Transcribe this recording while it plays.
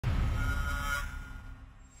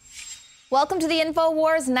Welcome to the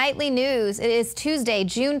INFOWARS Nightly News. It is Tuesday,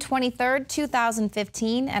 June 23rd,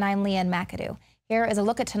 2015, and I'm Leanne McAdoo. Here is a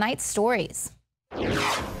look at tonight's stories.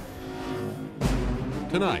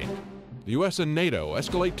 Tonight, the U.S. and NATO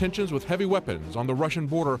escalate tensions with heavy weapons on the Russian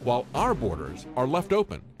border while our borders are left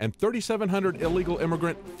open, and 3,700 illegal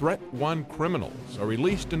immigrant Threat 1 criminals are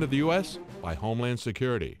released into the U.S. by Homeland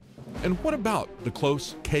Security. And what about the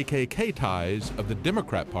close KKK ties of the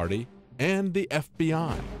Democrat Party and the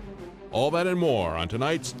FBI? All that and more on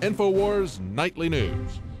tonight's INFOWARS Nightly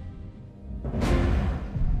News.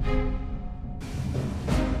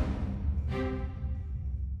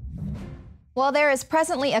 Well, there is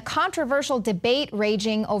presently a controversial debate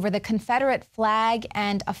raging over the Confederate flag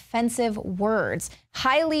and offensive words.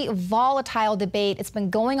 Highly volatile debate. It's been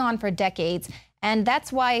going on for decades. And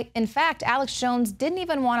that's why, in fact, Alex Jones didn't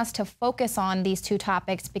even want us to focus on these two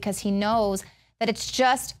topics because he knows that it's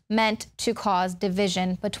just meant to cause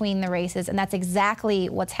division between the races. And that's exactly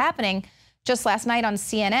what's happening. Just last night on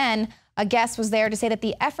CNN, a guest was there to say that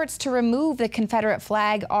the efforts to remove the Confederate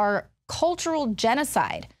flag are cultural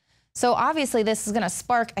genocide. So obviously this is going to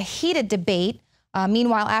spark a heated debate.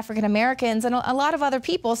 Meanwhile, African Americans and a lot of other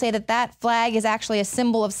people say that that flag is actually a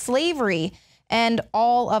symbol of slavery and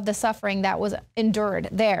all of the suffering that was endured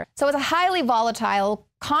there. So it's a highly volatile,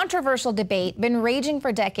 controversial debate, been raging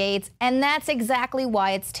for decades, and that's exactly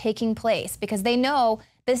why it's taking place, because they know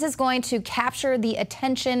this is going to capture the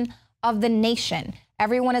attention of the nation.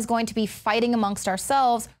 Everyone is going to be fighting amongst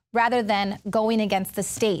ourselves rather than going against the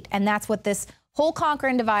state, and that's what this whole conquer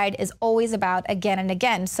and divide is always about again and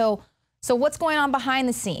again. So what's going on behind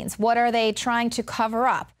the scenes? What are they trying to cover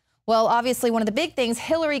up? Well, obviously, one of the big things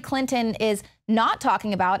Hillary Clinton is not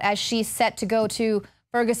talking about as she's set to go to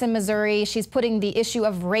Ferguson, Missouri. She's putting the issue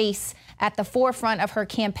of race at the forefront of her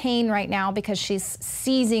campaign right now because she's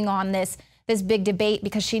seizing on this big debate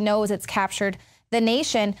because she knows it's captured the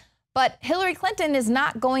nation. But Hillary Clinton is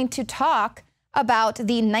not going to talk about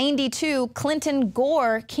the 92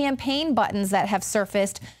 Clinton-Gore campaign buttons that have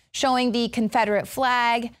surfaced showing the Confederate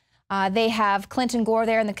flag. They have Clinton-Gore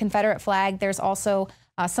there and the Confederate flag. There's also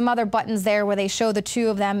some other buttons there where they show the two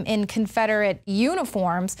of them in Confederate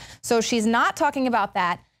uniforms. So she's not talking about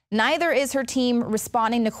that. Neither is her team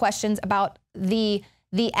responding to questions about the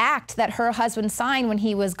act that her husband signed when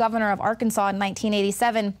he was governor of Arkansas in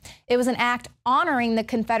 1987. It was an act honoring the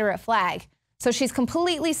Confederate flag. So she's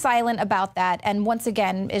completely silent about that, and once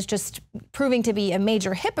again is just proving to be a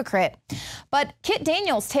major hypocrite. But Kit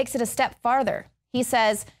Daniels takes it a step farther. He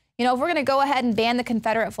says, you know, if we're going to go ahead and ban the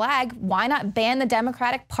Confederate flag, why not ban the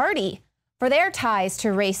Democratic Party for their ties to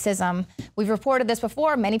racism? We've reported this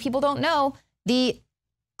before. Many people don't know. The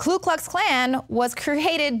Ku Klux Klan was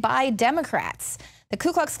created by Democrats. The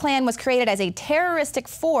Ku Klux Klan was created as a terroristic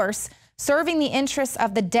force serving the interests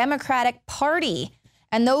of the Democratic Party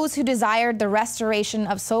and those who desired the restoration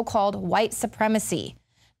of so-called white supremacy.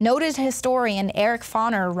 Noted historian Eric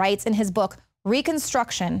Foner writes in his book,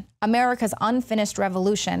 Reconstruction, America's Unfinished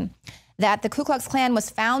Revolution, that the Ku Klux Klan was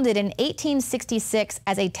founded in 1866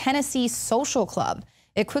 as a Tennessee social club.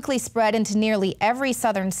 It quickly spread into nearly every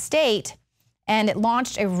southern state, and it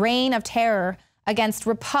launched a reign of terror against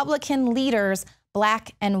Republican leaders,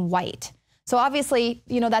 black and white. So obviously,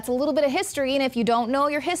 you know, that's a little bit of history, and if you don't know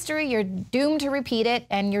your history, you're doomed to repeat it,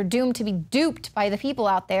 and you're doomed to be duped by the people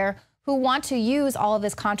out there who want to use all of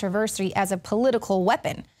this controversy as a political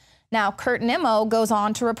weapon. Now, Kurt Nimmo goes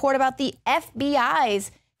on to report about the FBI's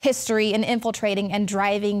history in infiltrating and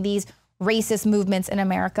driving these racist movements in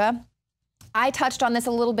America. I touched on this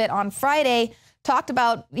a little bit on Friday, talked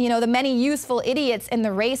about, you know, the many useful idiots in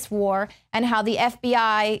the race war and how the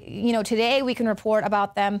FBI, you know, today we can report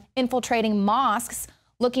about them infiltrating mosques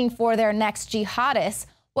looking for their next jihadists.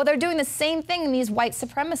 Well, they're doing the same thing in these white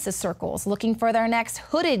supremacist circles, looking for their next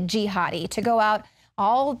hooded jihadi to go out.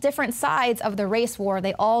 All different sides of the race war,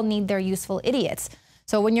 they all need their useful idiots.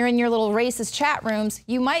 So when you're in your little racist chat rooms,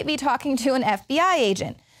 you might be talking to an FBI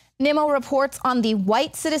agent. Nimmo reports on the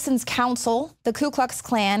White Citizens Council, the Ku Klux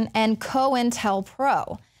Klan, and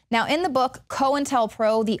COINTELPRO. Now, in the book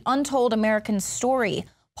COINTELPRO, The Untold American Story,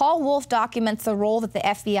 Paul Wolf documents the role that the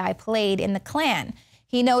FBI played in the Klan.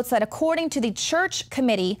 He notes that according to the Church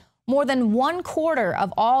Committee, more than 1/4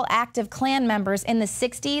 of all active Klan members in the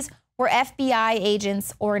 60s were FBI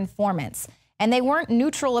agents or informants. And they weren't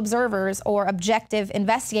neutral observers or objective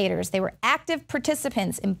investigators. They were active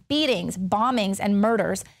participants in beatings, bombings, and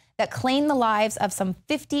murders that claimed the lives of some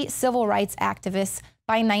 50 civil rights activists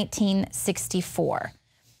by 1964.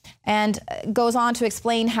 And goes on to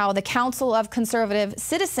explain how the Council of Conservative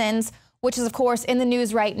Citizens, which is, of course, in the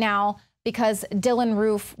news right now because Dylan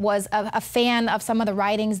Roof was a fan of some of the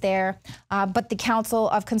writings there. But the Council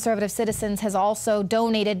of Conservative Citizens has also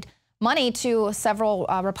donated money to several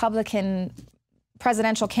Republican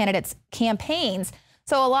presidential candidates' campaigns.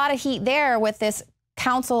 So a lot of heat there with this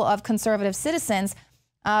Council of Conservative Citizens.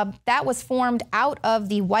 That was formed out of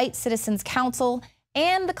the White Citizens Council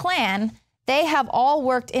and the Klan. They have all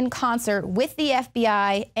worked in concert with the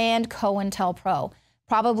FBI and COINTELPRO.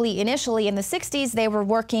 Probably initially in the 60s, they were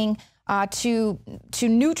working to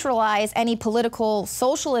neutralize any political,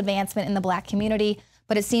 social advancement in the Black community.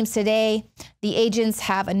 But it seems today the agents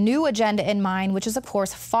have a new agenda in mind, which is, of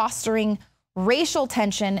course, fostering racial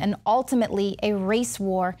tension and ultimately a race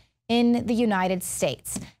war in the United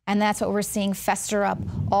States. And that's what we're seeing fester up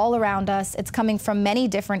all around us. It's coming from many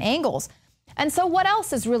different angles. And so what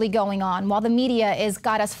else is really going on while the media is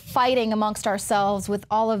got us fighting amongst ourselves with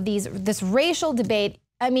all of this racial debate?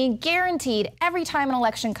 I mean, guaranteed every time an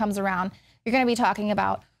election comes around, you're going to be talking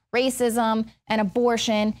about racism and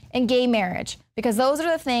abortion and gay marriage, because those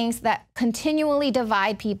are the things that continually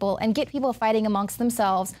divide people and get people fighting amongst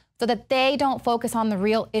themselves so that they don't focus on the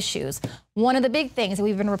real issues. One of the big things that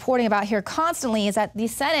we've been reporting about here constantly is that the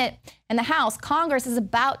Senate and the House, Congress is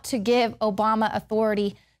about to give Obama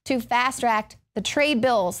authority to fast-track the trade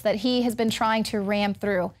bills that he has been trying to ram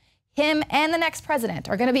through. Him and the next president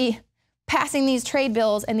are going to be passing these trade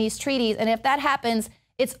bills and these treaties, and if that happens,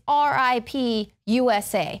 it's RIP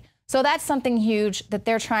USA. So that's something huge that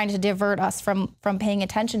they're trying to divert us from paying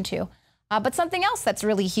attention to. But something else that's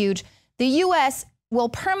really huge, the U.S. will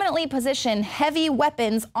permanently position heavy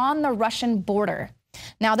weapons on the Russian border.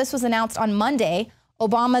 Now, this was announced on Monday.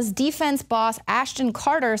 Obama's defense boss, Ashton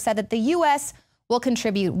Carter, said that the U.S. will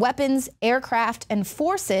contribute weapons, aircraft, and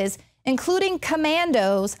forces, including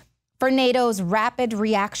commandos, for NATO's Rapid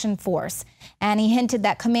Reaction Force. And he hinted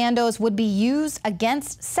that commandos would be used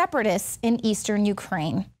against separatists in eastern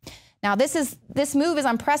Ukraine. Now, this move is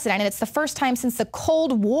unprecedented. It's the first time since the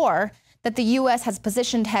Cold War that the U.S. has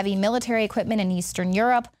positioned heavy military equipment in Eastern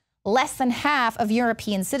Europe. Less than half of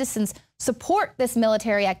European citizens support this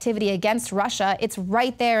military activity against Russia. It's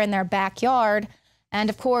right there in their backyard. And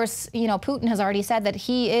of course, you know, Putin has already said that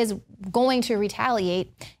he is going to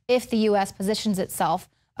retaliate if the U.S. positions itself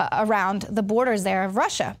around the borders there of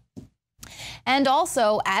Russia. And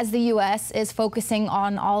also, as the U.S. is focusing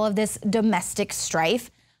on all of this domestic strife,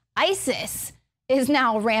 ISIS is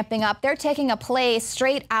now ramping up. They're taking a play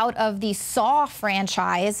straight out of the Saw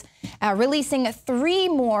franchise, releasing 3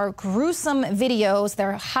 more gruesome videos.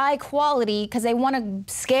 They're high quality because they want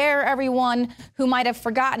to scare everyone who might have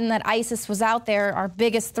forgotten that ISIS was out there, our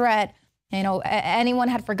biggest threat. You know, anyone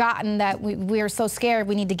had forgotten that we are so scared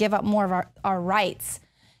we need to give up more of our rights.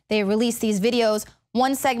 They released these videos.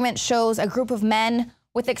 One segment shows a group of men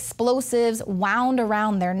with explosives wound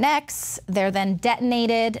around their necks. They're then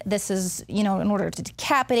detonated. This is, you know, in order to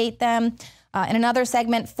decapitate them. In another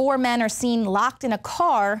segment, 4 men are seen locked in a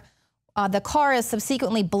car. The car is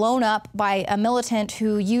subsequently blown up by a militant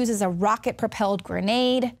who uses a rocket-propelled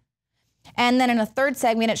grenade. And then in a third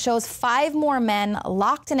segment, it shows 5 more men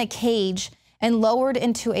locked in a cage and lowered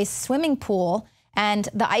into a swimming pool. And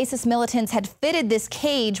the ISIS militants had fitted this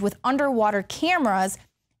cage with underwater cameras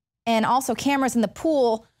and also cameras in the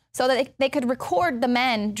pool so that they could record the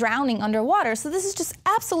men drowning underwater. So this is just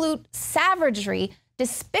absolute savagery,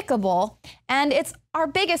 despicable, and it's our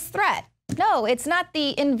biggest threat. No, it's not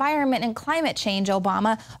the environment and climate change,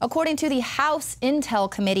 Obama. According to the House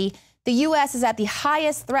Intel Committee, the U.S. is at the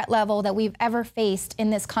highest threat level that we've ever faced in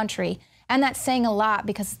this country. And that's saying a lot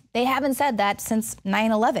because they haven't said that since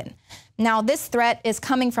 9/11. Now, this threat is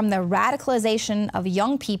coming from the radicalization of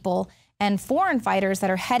young people and foreign fighters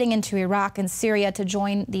that are heading into Iraq and Syria to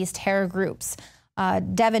join these terror groups.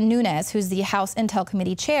 Devin Nunes, who's the House Intel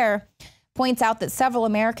Committee chair, points out that several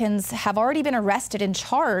Americans have already been arrested and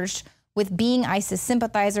charged with being ISIS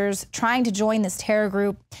sympathizers, trying to join this terror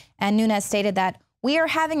group. And Nunes stated that we are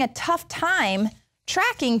having a tough time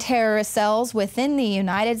tracking terrorist cells within the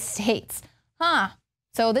United States.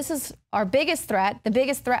 So this is our biggest threat, the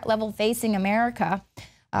biggest threat level facing America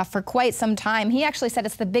for quite some time. He actually said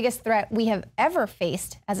it's the biggest threat we have ever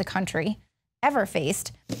faced as a country, ever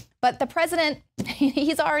faced. But the president,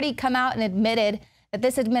 he's already come out and admitted that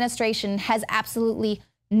this administration has absolutely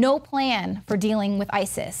no plan for dealing with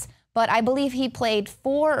ISIS. But I believe he played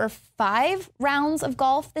 4 or 5 rounds of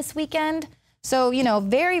golf this weekend. So, you know,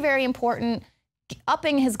 very, very important,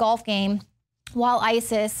 upping his golf game while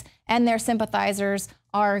ISIS and their sympathizers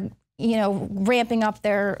are, you know, ramping up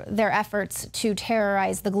their efforts to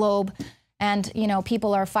terrorize the globe. And, you know,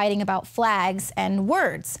 people are fighting about flags and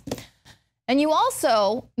words. And you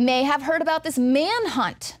also may have heard about this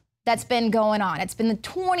manhunt that's been going on. It's been the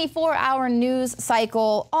 24-hour news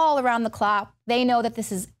cycle all around the clock. They know that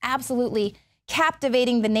this is absolutely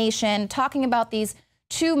captivating the nation, talking about these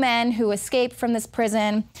two men who escaped from this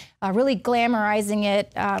prison, really glamorizing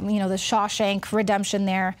it, the Shawshank Redemption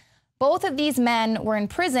there. Both of these men were in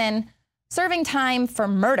prison serving time for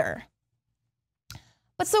murder.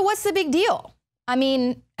 But so what's the big deal? I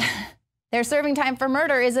mean, they're serving time for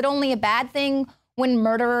murder. Is it only a bad thing when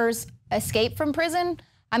murderers escape from prison?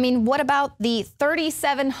 I mean, what about the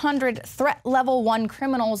 3,700 threat level 1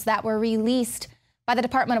 criminals that were released by the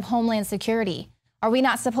Department of Homeland Security? Are we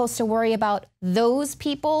not supposed to worry about those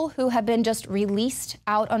people who have been just released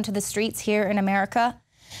out onto the streets here in America?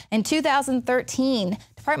 In 2013,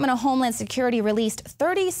 Department of Homeland Security released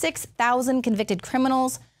 36,000 convicted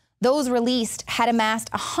criminals. Those released had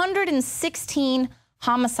amassed 116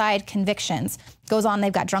 homicide convictions. Goes on,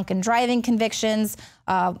 they've got drunken driving convictions.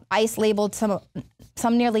 ICE labeled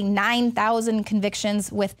some nearly 9,000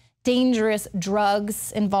 convictions with dangerous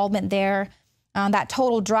drugs involvement there. That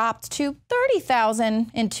total dropped to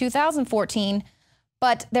 30,000 in 2014,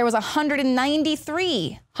 but there was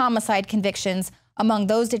 193 homicide convictions among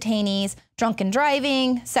those detainees, drunken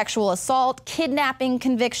driving, sexual assault, kidnapping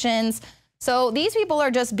convictions. So these people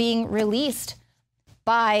are just being released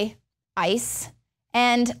by ICE.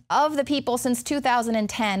 And of the people since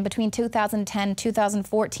 2010, between 2010 and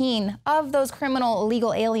 2014, of those criminal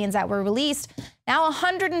illegal aliens that were released, now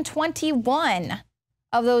 121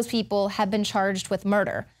 of those people have been charged with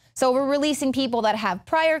murder. So we're releasing people that have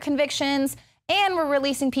prior convictions, and we're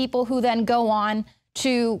releasing people who then go on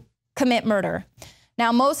to commit murder.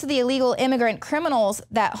 Now, most of the illegal immigrant criminals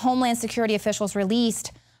that Homeland Security officials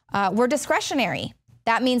released were discretionary.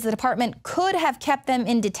 That means the department could have kept them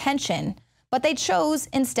in detention, but they chose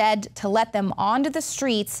instead to let them onto the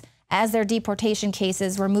streets as their deportation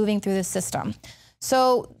cases were moving through the system.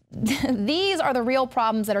 So these are the real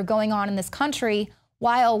problems that are going on in this country,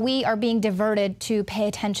 while we are being diverted to pay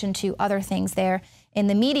attention to other things there in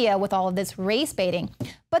the media with all of this race baiting.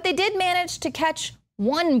 But they did manage to catch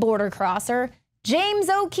one border crosser, James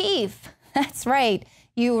O'Keefe. That's right.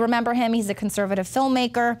 You remember him. He's a conservative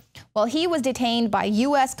filmmaker. Well, he was detained by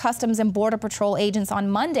U.S. Customs and Border Patrol agents on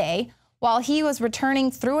Monday while he was returning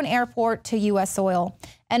through an airport to U.S. soil.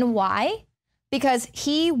 And why? Because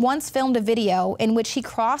he once filmed a video in which he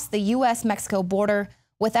crossed the U.S.-Mexico border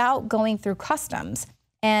without going through customs.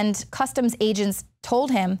 And customs agents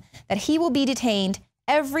told him that he will be detained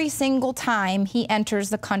every single time he enters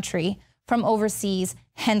the country from overseas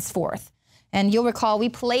henceforth. And you'll recall we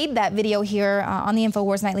played that video here on the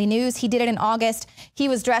INFOWARS Nightly News. He did it in August. He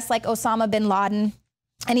was dressed like Osama bin Laden,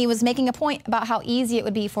 and he was making a point about how easy it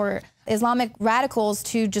would be for Islamic radicals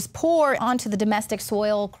to just pour onto the domestic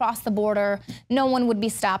soil, cross the border. No one would be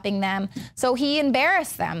stopping them. So he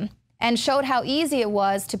embarrassed them and showed how easy it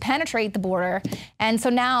was to penetrate the border. And so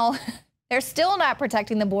now they're still not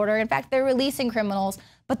protecting the border. In fact, they're releasing criminals,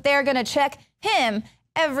 but they're going to check him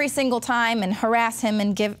every single time and harass him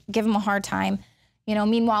and give him a hard time.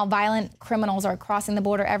 Meanwhile, violent criminals are crossing the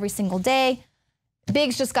border every single day.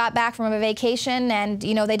 Biggs just got back from a vacation, and,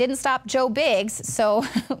 they didn't stop Joe Biggs. So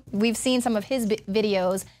we've seen some of his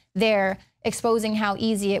videos there exposing how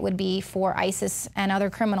easy it would be for ISIS and other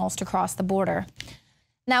criminals to cross the border.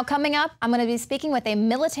 Now, coming up, I'm going to be speaking with a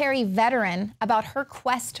military veteran about her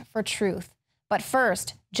quest for truth. But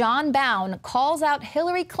first, John Bown calls out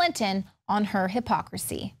Hillary Clinton on her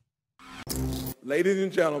hypocrisy. Ladies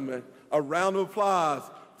and gentlemen, a round of applause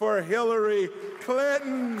for Hillary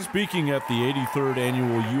Clinton. Speaking at the 83rd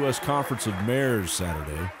Annual U.S. Conference of Mayors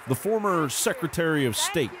Saturday, the former Secretary of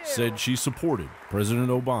State said she supported President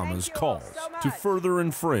Obama's calls to further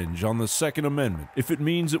infringe on the Second Amendment if it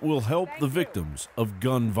means it will help the victims of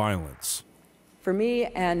gun violence. For me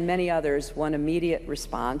and many others, one immediate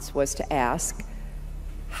response was to ask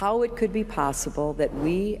how it could be possible that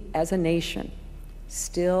we as a nation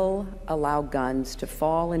still allow guns to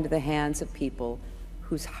fall into the hands of people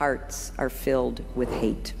whose hearts are filled with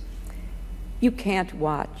hate. You can't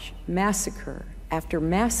watch massacre after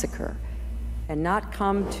massacre and not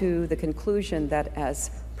come to the conclusion that,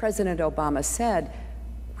 as President Obama said,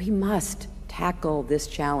 we must tackle this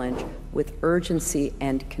challenge with urgency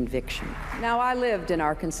and conviction. Now, I lived in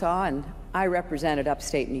Arkansas and I represented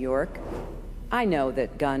upstate New York. I know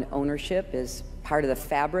that gun ownership is part of the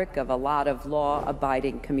fabric of a lot of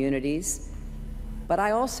law-abiding communities, but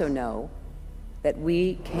I also know that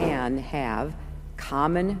we can have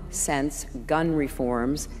common-sense gun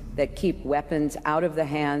reforms that keep weapons out of the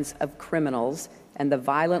hands of criminals and the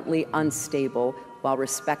violently unstable while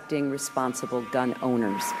respecting responsible gun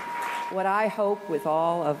owners. What I hope with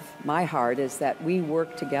all of my heart is that we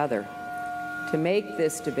work together to make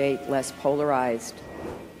this debate less polarized,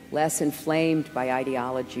 less inflamed by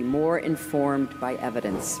ideology, more informed by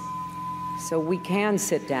evidence, so we can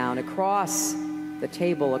sit down across the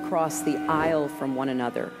table, across the aisle from one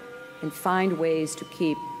another, and find ways to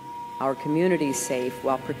keep our communities safe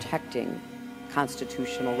while protecting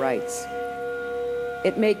constitutional rights.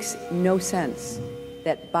 It makes no sense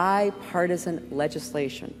that bipartisan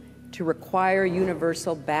legislation to require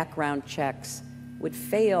universal background checks would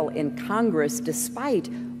fail in Congress despite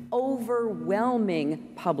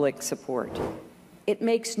overwhelming public support. It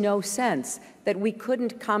makes no sense that we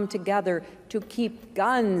couldn't come together to keep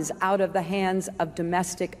guns out of the hands of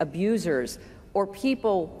domestic abusers or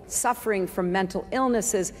people suffering from mental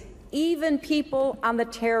illnesses, even people on the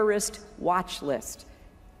terrorist watch list.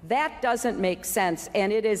 That doesn't make sense,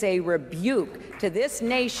 and it is a rebuke to this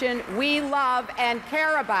nation we love and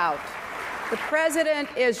care about. The president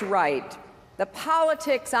is right. The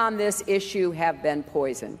politics on this issue have been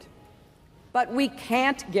poisoned. But we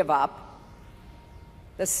can't give up.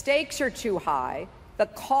 The stakes are too high. The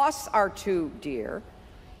costs are too dear.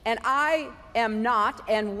 And I am not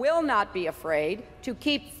and will not be afraid to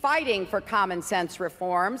keep fighting for common sense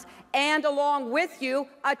reforms and, along with you,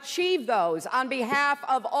 achieve those on behalf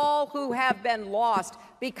of all who have been lost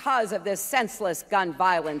because of this senseless gun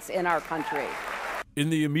violence in our country. In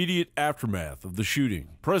the immediate aftermath of the shooting,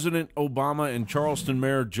 President Obama and Charleston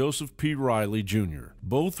Mayor Joseph P. Riley, Jr.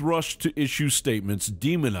 both rushed to issue statements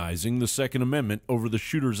demonizing the Second Amendment over the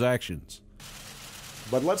shooter's actions.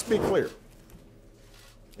 But let's be clear.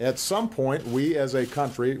 At some point, we as a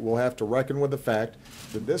country will have to reckon with the fact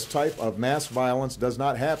that this type of mass violence does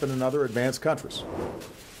not happen in other advanced countries.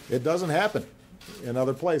 It doesn't happen in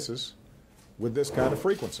other places with this kind of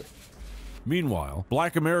frequency. Meanwhile,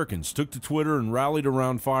 black Americans took to Twitter and rallied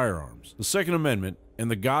around firearms, the Second Amendment, and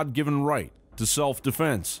the God-given right to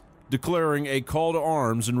self-defense, declaring a call to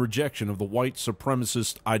arms in rejection of the white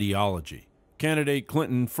supremacist ideology. Candidate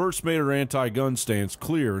Clinton first made her anti-gun stance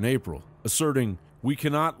clear in April, asserting, "We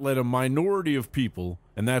cannot let a minority of people,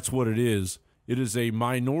 and that's what it is a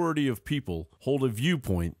minority of people, hold a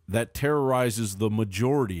viewpoint that terrorizes the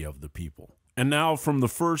majority of the people." And now from the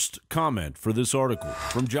first comment for this article,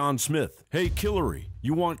 from John Smith. Hey, Hillary,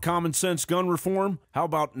 you want common sense gun reform? How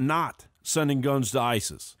about not sending guns to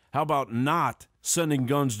ISIS? How about not sending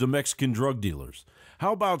guns to Mexican drug dealers?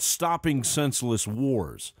 How about stopping senseless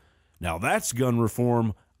wars? Now that's gun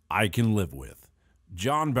reform I can live with.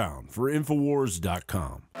 John Bound for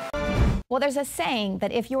INFOWARS.com. Well, there's a saying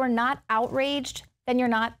that if you're not outraged, then you're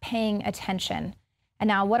not paying attention. And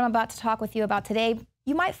now what I'm about to talk with you about today,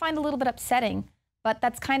 you might find a little bit upsetting, but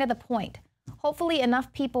that's kind of the point. Hopefully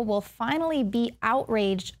enough people will finally be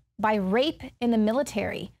outraged by rape in the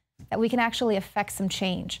military that we can actually affect some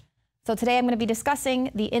change. So today I'm going to be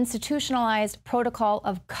discussing the institutionalized protocol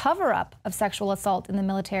of cover-up of sexual assault in the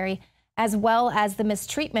military, as well as the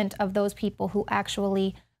mistreatment of those people who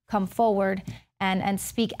actually come forward and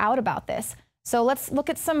speak out about this. So let's look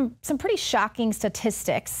at some pretty shocking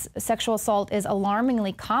statistics. Sexual assault is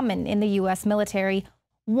alarmingly common in the U.S. military.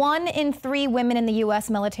 1 in 3 women in the U.S.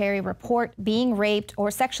 military report being raped or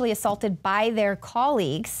sexually assaulted by their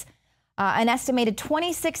colleagues. An estimated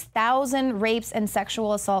 26,000 rapes and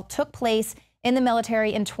sexual assault took place in the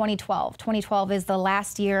military in 2012. 2012 is the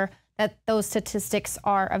last year that those statistics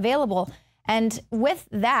are available. And with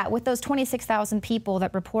those 26,000 people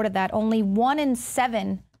that reported that, only 1 in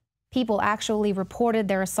 7 people actually reported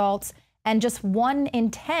their assaults, and just 1 in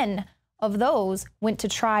 10 of those went to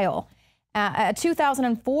trial. A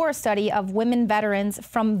 2004 study of women veterans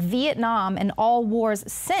from Vietnam and all wars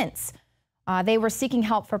since, they were seeking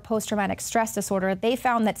help for post-traumatic stress disorder. They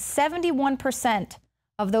found that 71%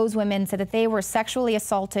 of those women said that they were sexually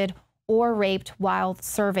assaulted or raped while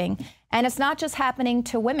serving. And it's not just happening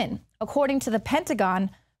to women. According to the Pentagon,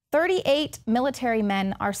 38 military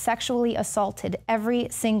men are sexually assaulted every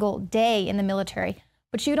single day in the military.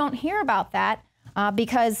 But you don't hear about that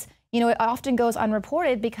because, it often goes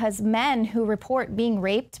unreported, because men who report being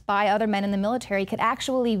raped by other men in the military could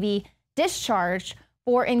actually be discharged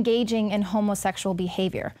for engaging in homosexual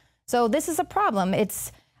behavior. So this is a problem.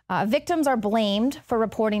 Victims are blamed for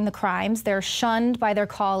reporting the crimes. They're shunned by their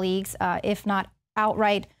colleagues, if not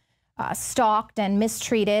outright stalked and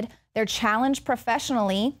mistreated. They're challenged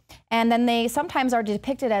professionally, and then they sometimes are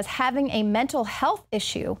depicted as having a mental health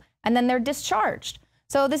issue, and then they're discharged.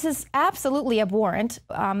 So this is absolutely abhorrent.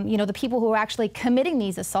 The people who are actually committing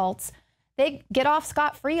these assaults, they get off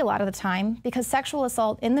scot-free a lot of the time because sexual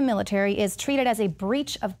assault in the military is treated as a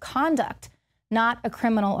breach of conduct, not a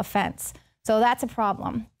criminal offense. So that's a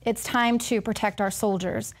problem. It's time to protect our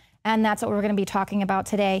soldiers, and that's what we're going to be talking about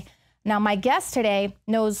today. Now, my guest today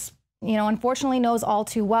knows, unfortunately knows all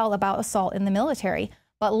too well about assault in the military.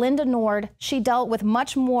 But Linda Nord, she dealt with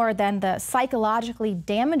much more than the psychologically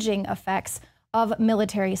damaging effects of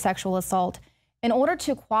military sexual assault. In order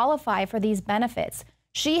to qualify for these benefits,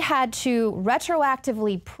 she had to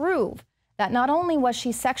retroactively prove that not only was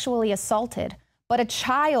she sexually assaulted, but a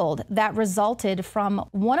child that resulted from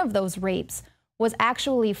one of those rapes was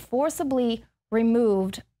actually forcibly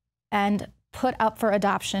removed and put up for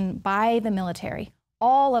adoption by the military.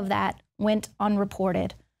 All of that went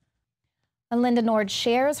unreported. And Linda Nord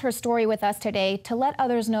shares her story with us today to let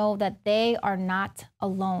others know that they are not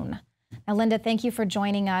alone. Now, Linda, thank you for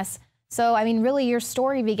joining us. So, really, your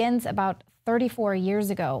story begins about 34 years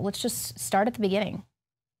ago. Let's just start at the beginning.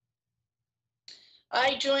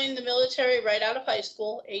 I joined the military right out of high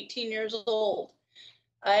school, 18 years old.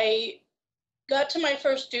 I got to my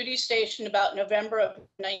first duty station about November of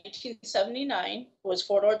 1979, was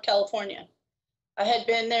Fort Ord, California. I had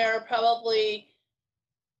been there probably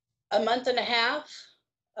a month and a half.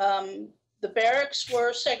 The barracks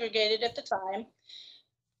were segregated at the time.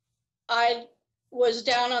 I was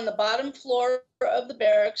down on the bottom floor of the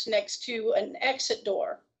barracks next to an exit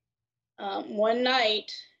door. One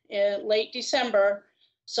night in late December,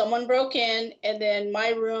 someone broke in, and then my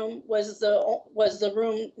room was the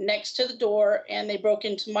room next to the door, and they broke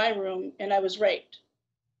into my room, and I was raped.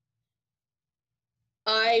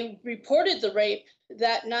 I reported the rape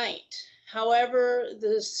that night. However,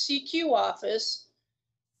 the CQ office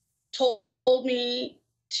told me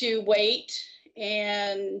to wait,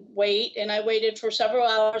 and I waited for several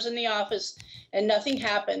hours in the office, and nothing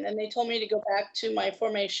happened. And they told me to go back to my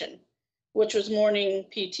formation, which was morning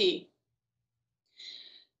PT.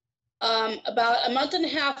 About a month and a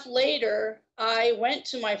half later, I went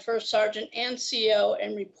to my first sergeant and CO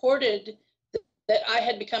and reported that I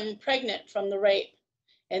had become pregnant from the rape.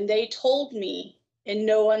 And they told me in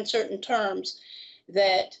no uncertain terms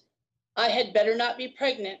that I had better not be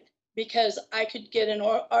pregnant because I could get an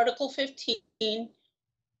Article 15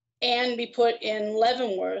 and be put in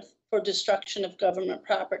Leavenworth for destruction of government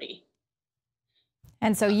property.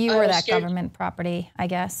 And so you were that government property, I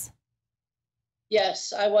guess.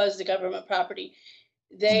 Yes, I was the government property.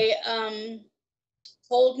 They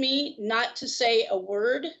told me not to say a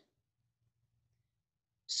word.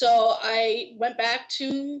 So I went back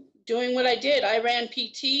to doing what I did. I ran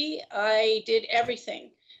PT. I did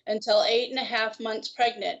everything until 8.5 months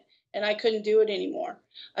pregnant, and I couldn't do it anymore.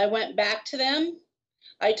 I went back to them.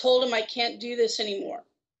 I told them I can't do this anymore.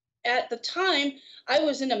 At the time, I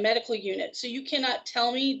was in a medical unit, so you cannot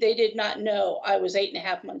tell me they did not know I was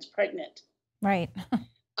 8.5 months pregnant. Right.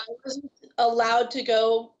 I wasn't allowed to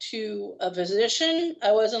go to a physician.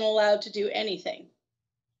 I wasn't allowed to do anything.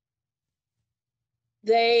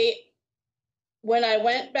 When I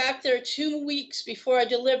went back there 2 weeks before I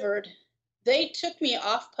delivered, they took me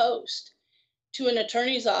off post to an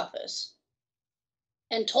attorney's office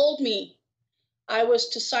and told me I was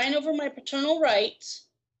to sign over my paternal rights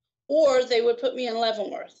or they would put me in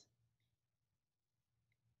Leavenworth.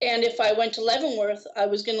 And if I went to Leavenworth, I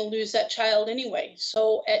was going to lose that child anyway.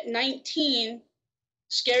 So at 19,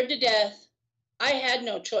 scared to death, I had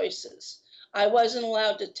no choices. I wasn't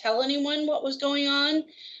allowed to tell anyone what was going on.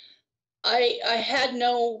 I had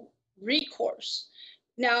no recourse.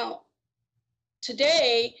 Now,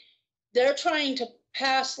 today, they're trying to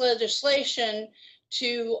pass legislation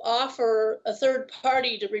to offer a third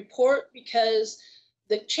party to report because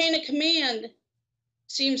the chain of command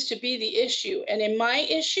seems to be the issue. And in my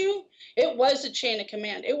issue, it was a chain of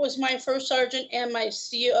command. It was my first sergeant and my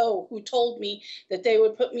CO who told me that they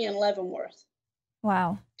would put me in Leavenworth.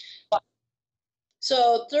 Wow.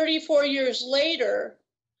 So 34 years later,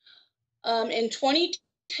 in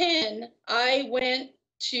 2010, I went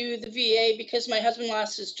to the VA because my husband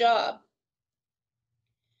lost his job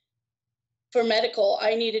for medical.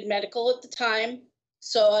 I needed medical at the time,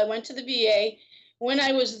 so I went to the VA. When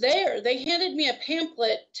I was there, they handed me a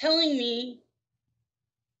pamphlet telling me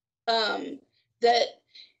that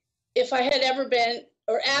if I had ever been,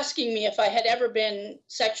 or asking me if I had ever been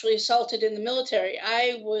sexually assaulted in the military.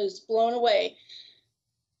 I was blown away.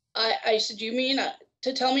 I said, "You mean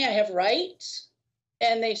to tell me I have rights?"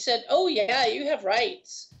 And they said, "Oh yeah, you have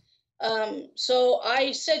rights." So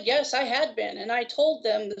I said, yes, I had been, and I told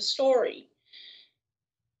them the story.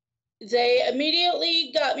 They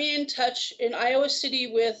immediately got me in touch in Iowa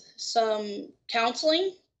City with some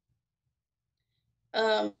counseling.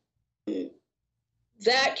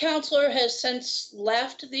 That counselor has since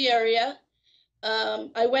left the area.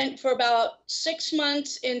 I went for about 6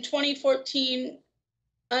 months in 2014,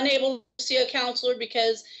 unable to see a counselor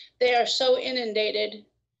because they are so inundated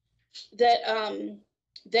that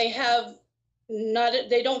they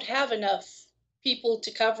don't have enough people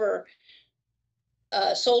to cover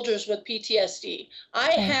soldiers with PTSD.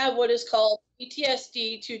 I have what is called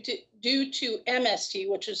PTSD due to MST,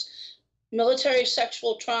 which is military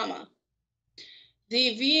sexual trauma.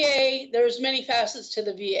 The VA, there's many facets to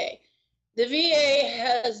the VA. The VA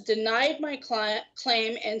has denied my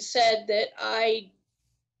claim and said that I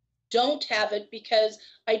don't have it because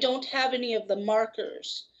I don't have any of the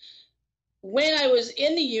markers. When I was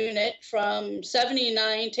in the unit from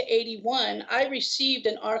 79 to 81, I received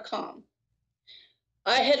an ARCOM.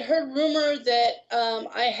 I had heard rumor that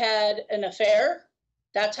I had an affair.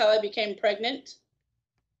 That's how I became pregnant.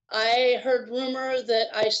 I heard rumor that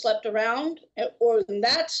I slept around, or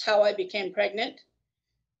that's how I became pregnant.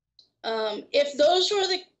 If those were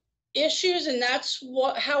the issues and that's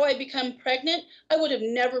how I become pregnant, I would have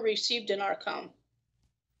never received an ARCOM.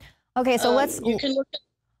 Okay, so you can look at,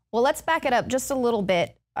 well, let's back it up just a little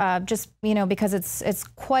bit, just, you know, because it's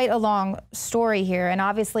quite a long story here. And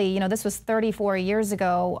obviously, you know, this was 34 years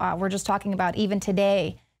ago. We're just talking about even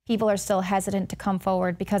today, people are still hesitant to come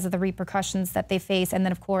forward because of the repercussions that they face. And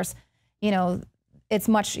then, of course, you know, it's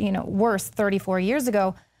much, you know, worse 34 years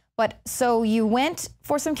ago. But so you went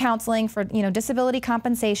for some counseling for, you know, disability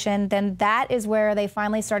compensation. Then that is where they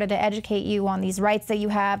finally started to educate you on these rights that you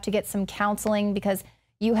have to get some counseling, because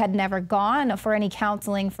you had never gone for any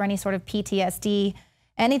counseling for any sort of PTSD,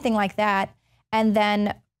 anything like that. And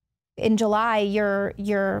then in July,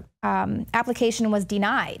 your application was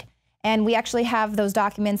denied. And we actually have those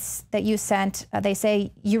documents that you sent. They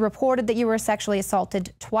say you reported that you were sexually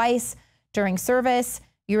assaulted twice during service.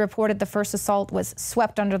 You reported the first assault was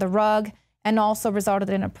swept under the rug and also resulted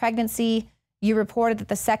in a pregnancy. You reported that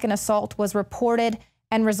the second assault was reported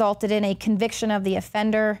and resulted in a conviction of the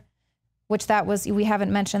offender, which that was, we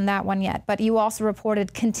haven't mentioned that one yet. But you also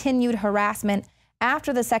reported continued harassment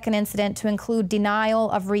after the second incident, to include denial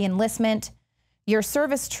of re-enlistment. Your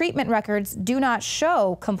service treatment records do not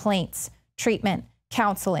show complaints, treatment,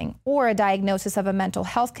 counseling, or a diagnosis of a mental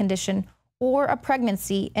health condition or a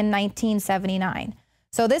pregnancy in 1979.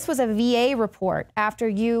 So this was a VA report after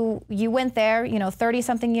you went there, you know,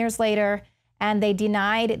 30-something years later, and they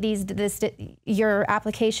denied your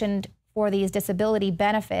application for these disability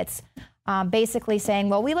benefits, basically saying,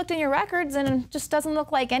 well, we looked in your records and it just doesn't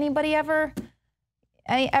look like anybody ever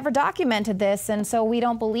documented this, and so we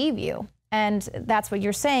don't believe you. And that's what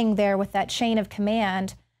you're saying there with that chain of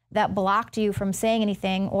command that blocked you from saying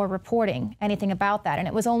anything or reporting anything about that. And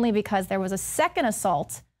it was only because there was a second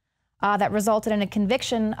assault that resulted in a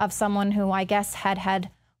conviction of someone who I guess had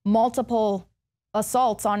multiple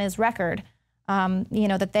assaults on his record. You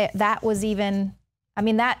know, that was even, I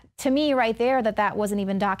mean, that to me right there, that wasn't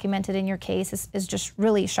even documented in your case is just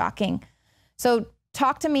really shocking. So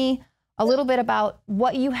talk to me a little bit about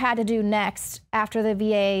what you had to do next after the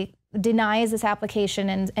VA denies this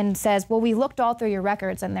application and says, well, we looked all through your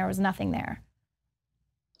records and there was nothing there.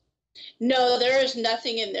 No, there is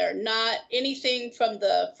nothing in there, not anything from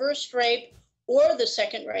the first rape or the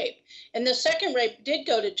second rape. And the second rape did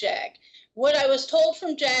go to JAG. What I was told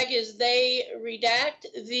from JAG is they redact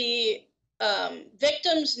the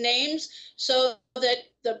victims' names so that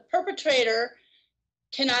the perpetrator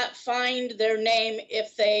cannot find their name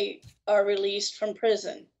if they are released from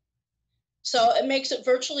prison. So it makes it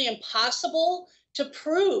virtually impossible to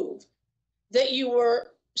prove that you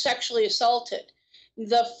were sexually assaulted.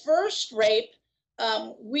 The first rape,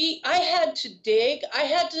 I had to dig. I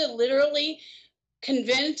had to literally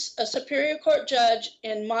convince a Superior Court judge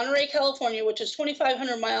in Monterey, California, which is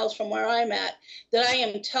 2,500 miles from where I'm at, that I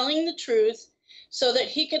am telling the truth so that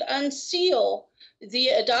he could unseal the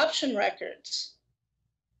adoption records.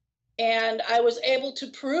 And I was able to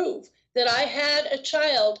prove that I had a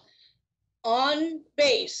child on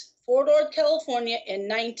base, Fort Ord, California in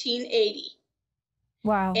 1980.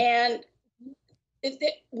 Wow. And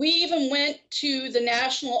we even went to the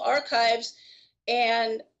National Archives,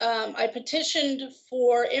 and I petitioned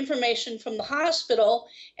for information from the hospital,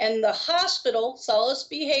 and the hospital, Solace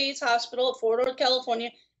B. Hayes Hospital at Fort Ord, California,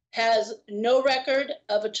 has no record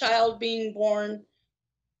of a child being born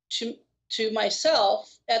to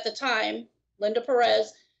myself at the time, Linda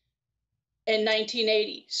Perez, in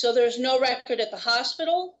 1980. So there's no record at the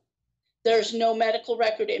hospital. There's no medical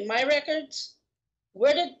record in my records.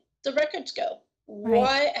 Where did the records go? Right.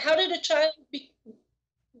 Why? How did a child be,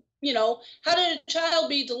 how did a child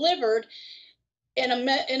be delivered in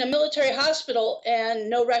a military hospital and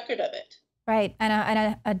no record of it? Right, and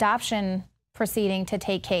an adoption proceeding to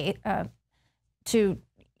take to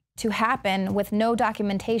happen with no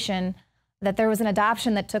documentation that there was an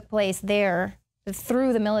adoption that took place there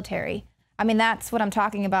through the military. I mean, that's what I'm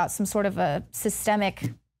talking about, some sort of a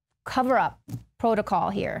systemic cover-up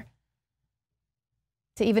protocol here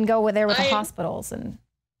to even go there with the hospitals. And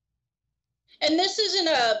this isn't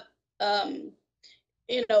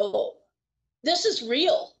this is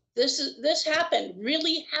real. This happened,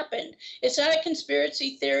 really happened. It's not a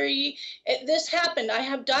conspiracy theory. This happened. I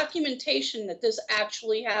have documentation that this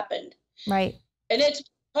actually happened. Right. And it's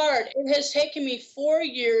hard. It has taken me 4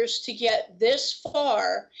 years to get this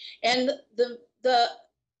far. And the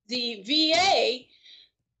VA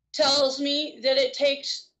tells me that it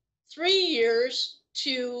takes 3 years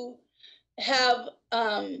to have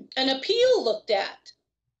an appeal looked at.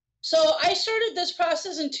 So I started this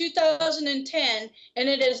process in 2010, and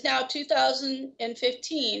it is now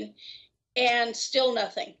 2015, and still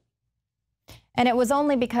nothing. And it was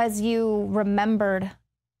only because you remembered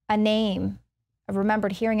a name,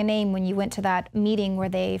 remembered hearing a name when you went to that meeting where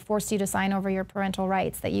they forced you to sign over your parental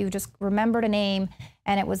rights, that you just remembered a name,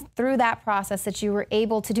 and it was through that process that you were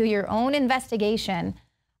able to do your own investigation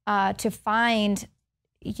to find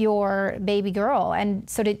your baby girl. And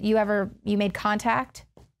so did you made contact?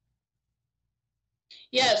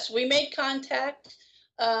 Yes, we made contact.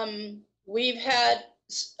 We've had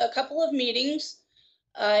a couple of meetings.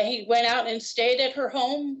 He went out and stayed at her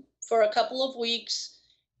home for a couple of weeks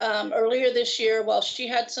earlier this year while she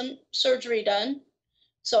had some surgery done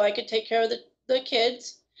so I could take care of the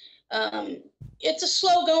kids. It's a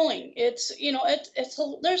slow going. It's,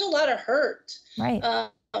 there's a lot of hurt. Right.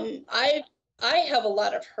 I have a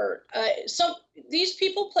lot of hurt. These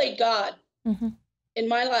people played God in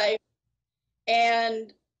my life,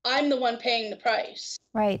 and I'm the one paying the price.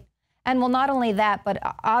 Right. And well, not only that, but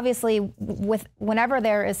obviously whenever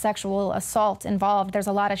there is sexual assault involved, there's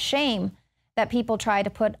a lot of shame that people try to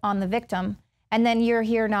put on the victim. And then you're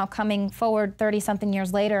here now coming forward 30-something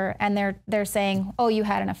years later, and they're saying, oh, you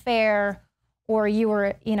had an affair, or you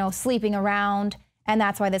were, sleeping around, and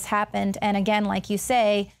that's why this happened. And again, like you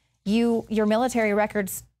say, your military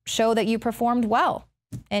records show that you performed well,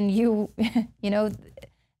 and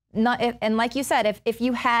and like you said, if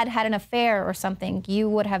you had an affair or something, you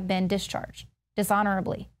would have been discharged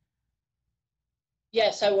dishonorably.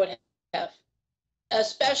 Yes, I would have.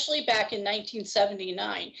 Especially back in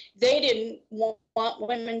 1979. They didn't want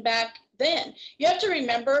women back then. You have to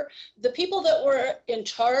remember, the people that were in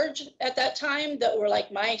charge at that time, that were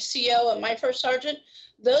like my CO and my first sergeant,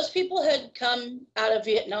 those people had come out of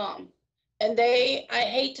Vietnam. And I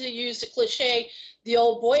hate to use the cliche, the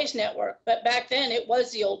old boys network, but back then it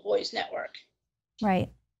was the old boys network. Right.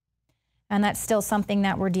 And that's still something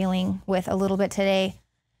that we're dealing with a little bit today.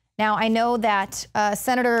 Now, I know that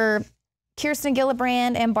Senator Kirsten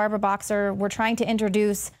Gillibrand and Barbara Boxer were trying to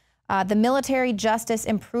introduce the Military Justice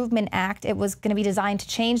Improvement Act. It was going to be designed to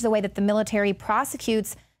change the way that the military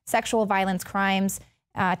prosecutes sexual violence crimes,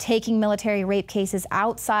 taking military rape cases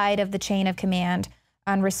outside of the chain of command,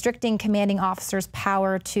 and restricting commanding officers'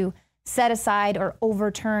 power to set aside or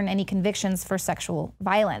overturn any convictions for sexual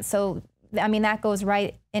violence. So, I mean, that goes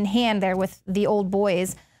right in hand there with the old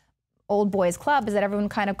boys club, is that everyone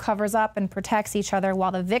kind of covers up and protects each other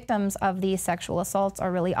while the victims of these sexual assaults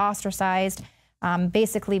are really ostracized,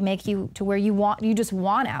 basically make you to where you just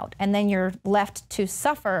want out, and then you're left to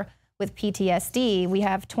suffer with PTSD. We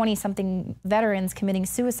have 20-something veterans committing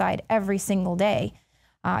suicide every single day.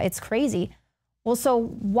 It's crazy. Well, so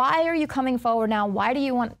why are you coming forward now? Why do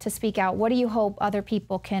you want to speak out? What do you hope other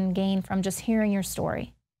people can gain from just hearing your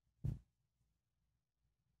story?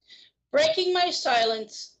 Breaking my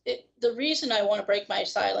silence, the reason I want to break my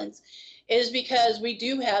silence is because we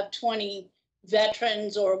do have 20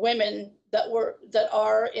 veterans or women that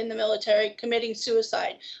are in the military committing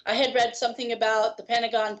suicide. I had read something about the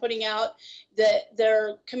Pentagon putting out that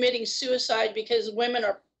they're committing suicide because women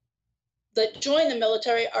that join the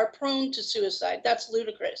military are prone to suicide. That's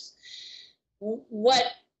ludicrous. What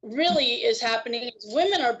really is happening is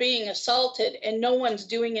women are being assaulted and no one's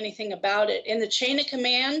doing anything about it. And the chain of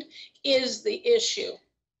command is the issue.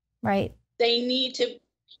 Right. They need to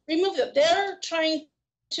remove it. They're trying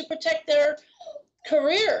to protect their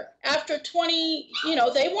career after 20,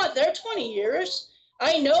 they want their 20 years.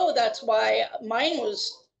 I know that's why mine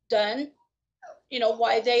was done,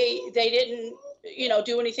 why they didn't,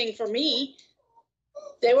 do anything for me.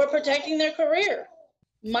 They were protecting their career.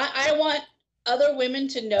 I want other women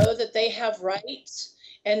to know that they have rights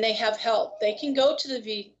and they have help. They can go to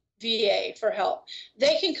the VA for help.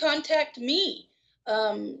 They can contact me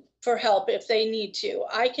for help if they need to.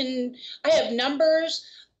 I have numbers.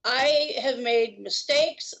 I have made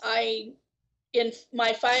mistakes in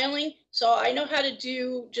my filing, so I know how to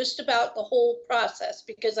do just about the whole process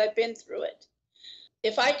because I've been through it.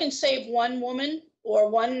 If I can save one woman or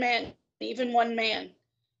one man, even one man,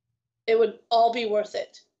 it would all be worth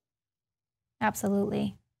it.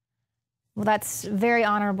 Absolutely. Well, that's very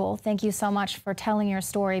honorable. Thank you so much for telling your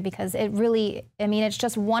story, because it really, I mean, it's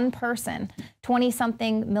just one person,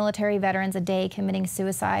 20-something military veterans a day committing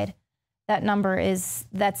suicide. That number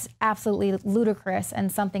that's absolutely ludicrous, and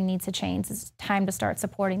something needs to change. It's time to start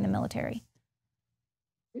supporting the military.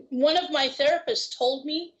 One of my therapists told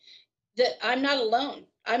me that I'm not alone.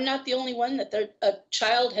 I'm not the only one that a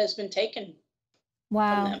child has been taken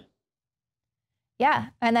Wow. from them. Yeah,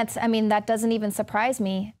 and that's, I mean, that doesn't even surprise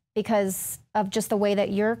me because of just the way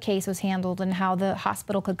that your case was handled and how the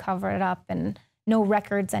hospital could cover it up and no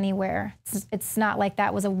records anywhere. It's not like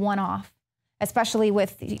that was a one-off, especially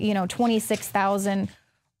with, you know, 26,000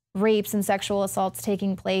 rapes and sexual assaults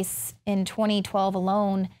taking place in 2012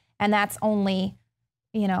 alone, and that's only,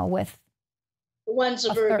 you know, with The ones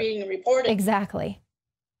that are being reported. Exactly.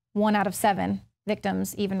 1 out of 7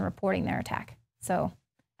 victims even reporting their attack. So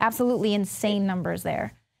absolutely insane numbers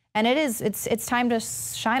there. And it's time to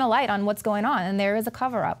shine a light on what's going on, and there is a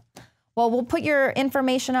cover-up. Well, we'll put your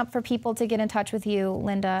information up for people to get in touch with you,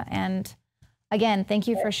 Linda. And again, thank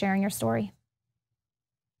you for sharing your story.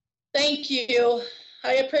 Thank you.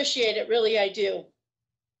 I appreciate it, really, I do.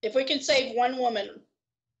 If we can save one woman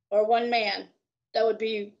or one man, that would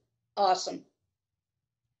be awesome.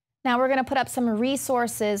 Now we're going to put up some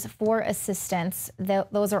resources for assistance.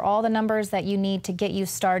 Those are all the numbers that you need to get you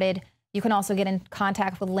started. You can also get in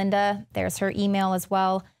contact with Linda. There's her email as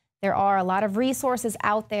well. There are a lot of resources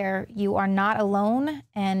out there. You are not alone,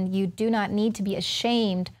 and you do not need to be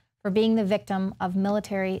ashamed for being the victim of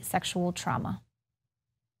military sexual trauma.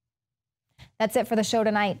 That's it for the show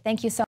tonight. Thank you so much.